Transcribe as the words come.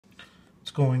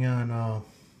what's going on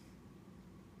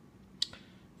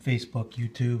Facebook,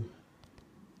 YouTube.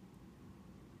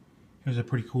 Here's a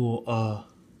pretty cool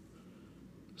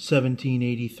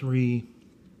 1783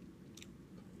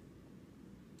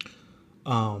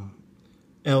 El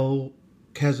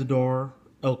Cazador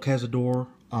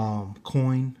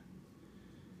coin,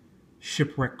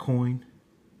 shipwreck coin.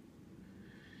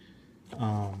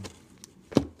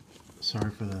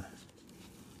 Sorry for the,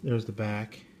 there's the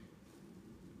back.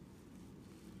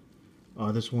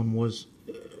 This one was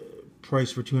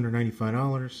priced for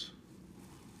 $295.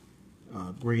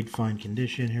 Grade fine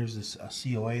condition. Here's this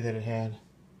COA that it had.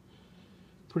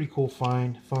 Pretty cool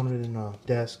find. Found it in a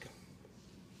desk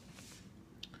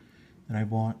that I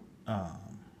bought.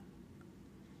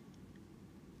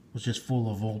 Was just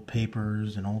full of old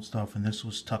papers and old stuff, and this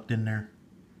was tucked in there.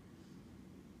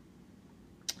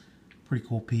 Pretty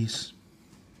cool piece.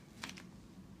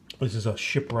 This is a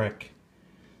shipwreck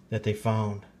that they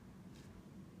found.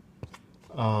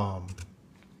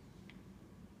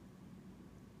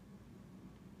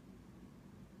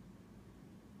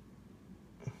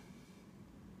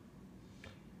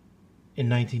 In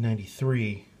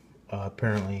 1993,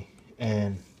 apparently,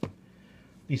 and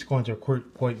these coins are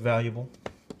quite valuable.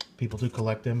 People do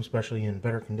collect them, especially in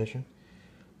better condition.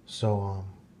 So,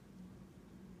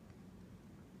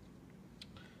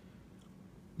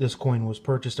 this coin was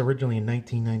purchased originally in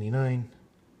 1999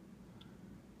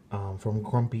 from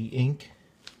Grumpy Inc.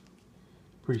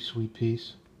 Pretty sweet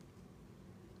piece.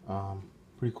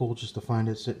 Pretty cool just to find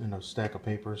it sitting in a stack of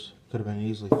papers. Could have been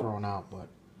easily thrown out, but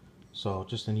so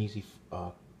just an easy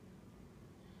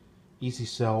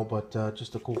sell, but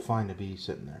just a cool find to be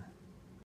sitting there.